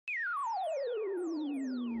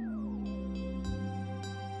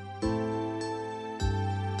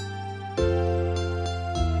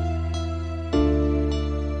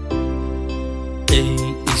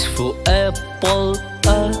apple,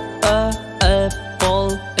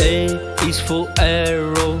 apple. A is for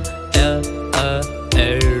arrow,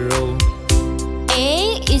 arrow.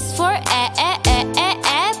 A is for apple.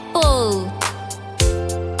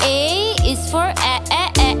 A is for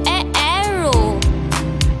arrow.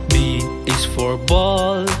 B is for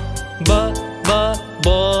ball, ball.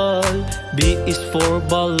 B is for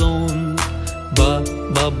balloon,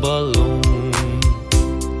 balloon.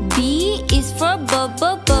 B is for ball.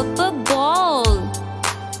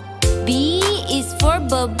 B is for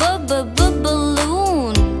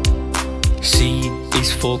balloon. C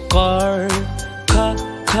is for car,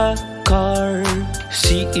 car.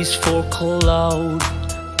 C is for cloud,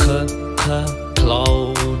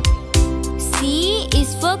 cloud. C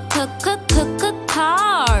is for car.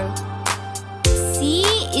 C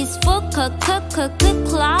is for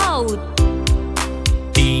cloud.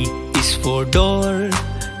 D is for door,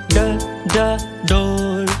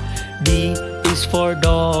 door. D is for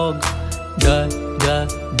dog,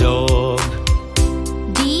 dog.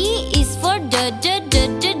 D is for door.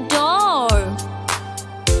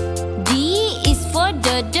 D is for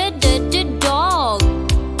dog.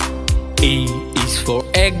 E is for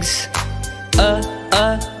eggs,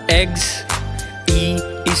 eggs. E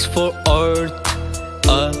is for earth,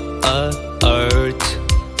 earth.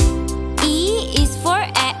 E is for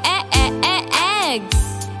eggs.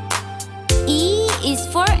 E is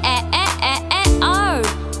for earth.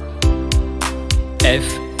 F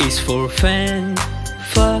is for fan,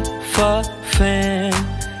 fan.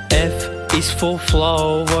 F is for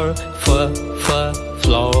flower,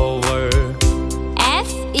 flower.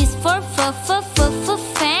 F is for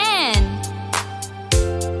fan.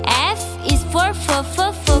 F is for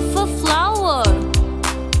flower.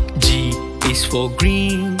 G is for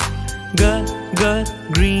green,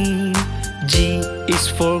 green. G is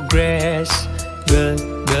for grass,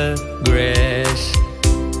 grass.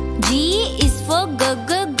 G is for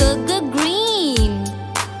green.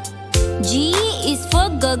 G is for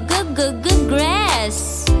grass.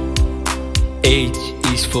 H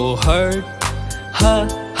is for heart,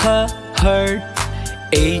 heart.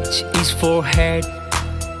 H is for head,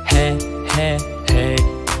 head.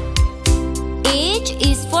 H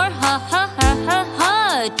is for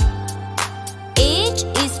heart. H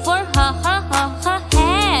is for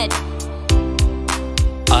head.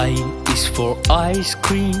 I is for ice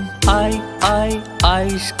cream,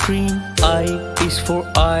 ice cream. I is for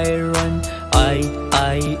iron,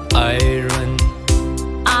 iron.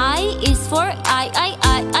 I is for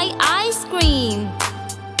ice cream.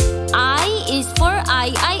 I is for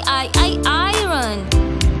iron.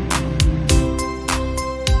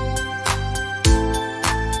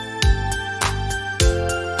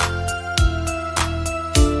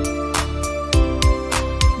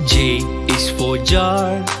 J is for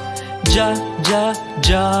jar, jar.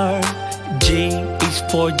 J is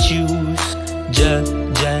for juice,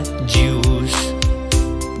 juice.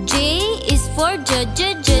 J is for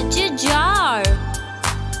jar.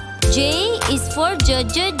 J is for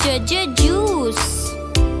juice.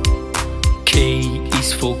 K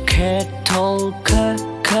is for kettle,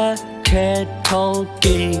 kettle. K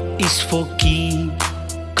is for key,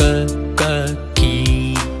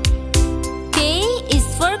 key. K is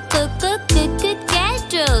for kettle.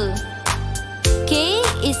 K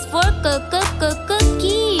is for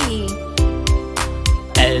key.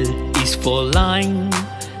 L is for line,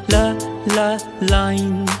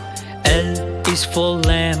 line. L is for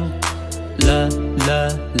lamp, lamp.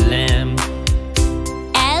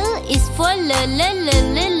 L is for lion.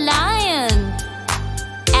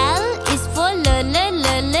 L is for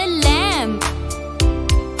lamp.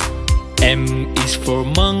 M is for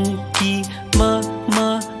monkey,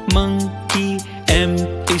 monkey. M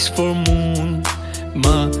is for moon,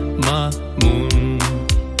 moon.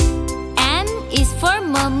 M is for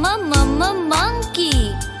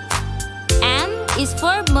monkey. M is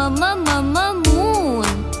for moon.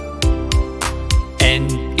 N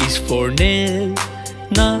is for nail,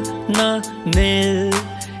 nail.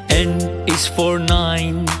 N is for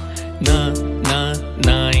nine,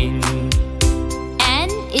 nine. N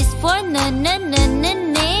is for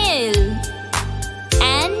nail.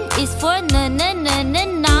 N is for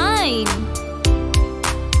nine.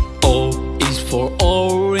 O is for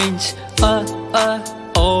orange,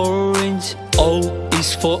 orange. O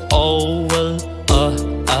is for oval,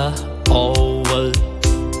 oval.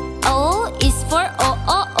 O is for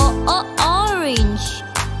orange.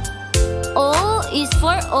 O is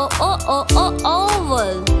for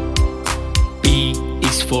oval. P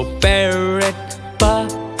is for parrot,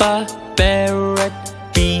 parrot.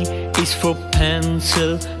 P is for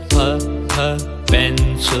pencil,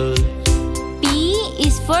 pencil.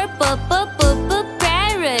 is for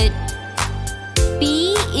parrot.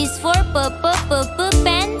 P is for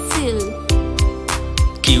pencil.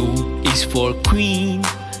 Q is for queen.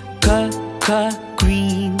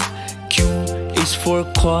 Queen. Q is for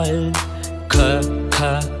coil.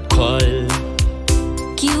 Coil.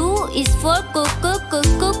 Q is for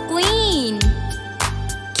queen.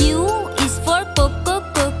 Q is for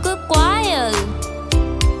quail.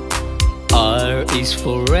 R is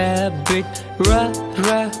for rabbit.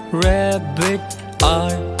 Rabbit.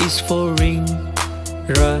 R is for ring.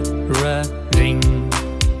 Ring.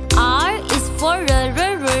 R is for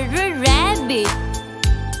rabbit.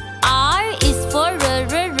 R is for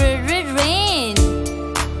rain.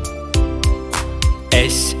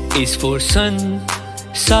 S is for sun.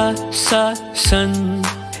 Sun.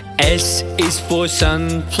 S is for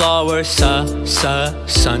sunflower. Sunflower.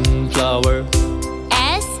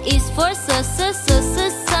 S is for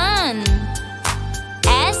sun.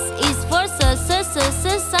 S is for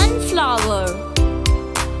sunflower.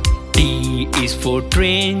 T is for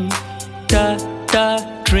train.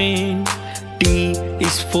 Train. T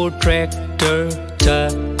is for tractor.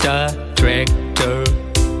 Tractor.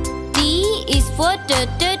 T is for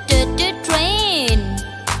train.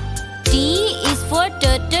 T is for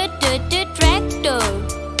tractor.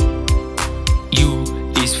 U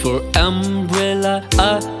is for umbrella.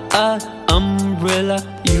 Umbrella.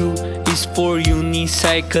 U is for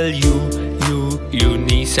unicycle.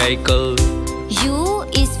 Unicycle. U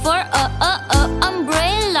is for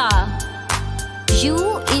umbrella. U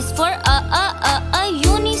is for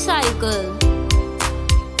unicycle.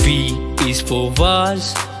 V is for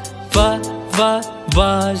vase.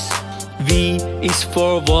 Vase. V is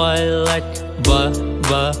for violet.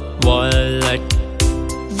 Violet.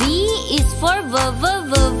 V is for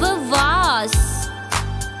vase.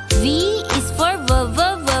 V is for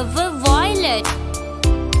violet.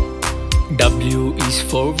 W is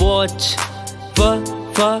for watch.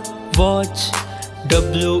 Watch.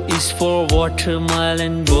 W is for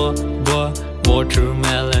watermelon.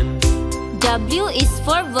 Watermelon. W is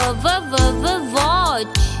for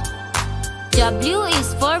watch. W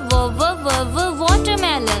is for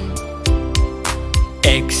watermelon.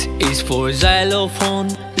 X is for xylophone.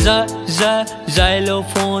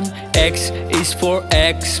 Xylophone. X is for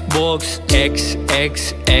Xbox.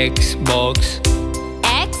 Xbox.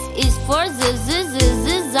 X is for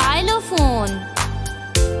xylophone.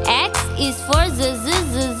 X is for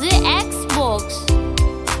Xbox.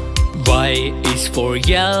 Y is for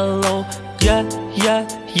yellow.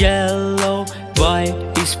 Yellow. Y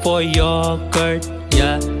is for yogurt.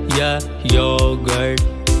 Yogurt.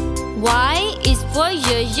 Y is for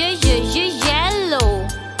yellow.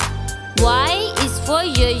 Y is for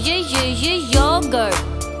yogurt.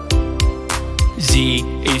 Z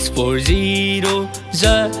is for zero.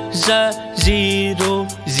 Zero.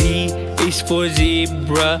 Z is for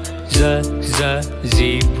zebra.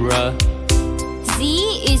 Zebra. Z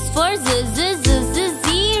is for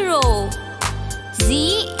zero. Z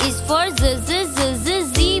is for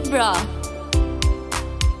zebra.